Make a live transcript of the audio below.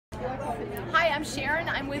I'm Sharon.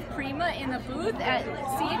 I'm with Prima in the booth at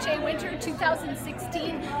CHA Winter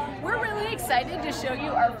 2016. We're really excited to show you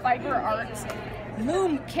our Fiber Arts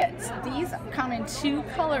Loom kits. These come in 2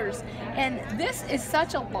 colors, and this is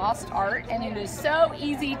such a lost art, and it is so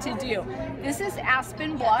easy to do. This is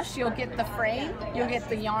Aspen Blush. You'll get the frame, you'll get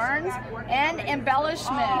the yarns, and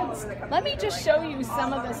embellishments. Let me just show you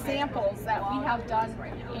some of the samples that we have done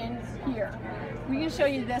in here. We can show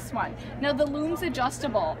you this one. Now the Loom's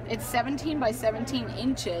adjustable. It's 17 by 17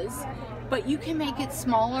 inches, but you can make it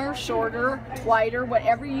smaller, shorter, wider,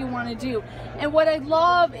 whatever you want to do. And what I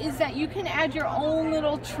love is that you can add your own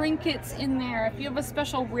little trinkets in there. If you have a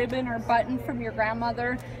special ribbon or button from your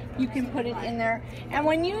grandmother, you can put it in there. And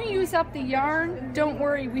when you use up the yarn, don't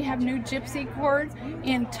worry, we have new gypsy cord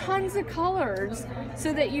in tons of colors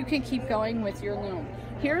so that you can keep going with your loom.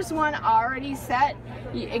 Here's one already set.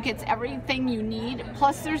 It gets everything you need.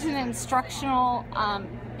 Plus there's an instructional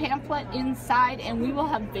pamphlet inside, and we will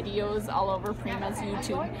have videos all over Prima's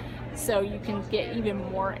YouTube so you can get even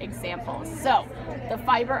more examples. So the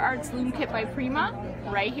Fiber Arts Loom Kit by Prima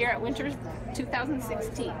right here at Winter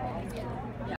 2016.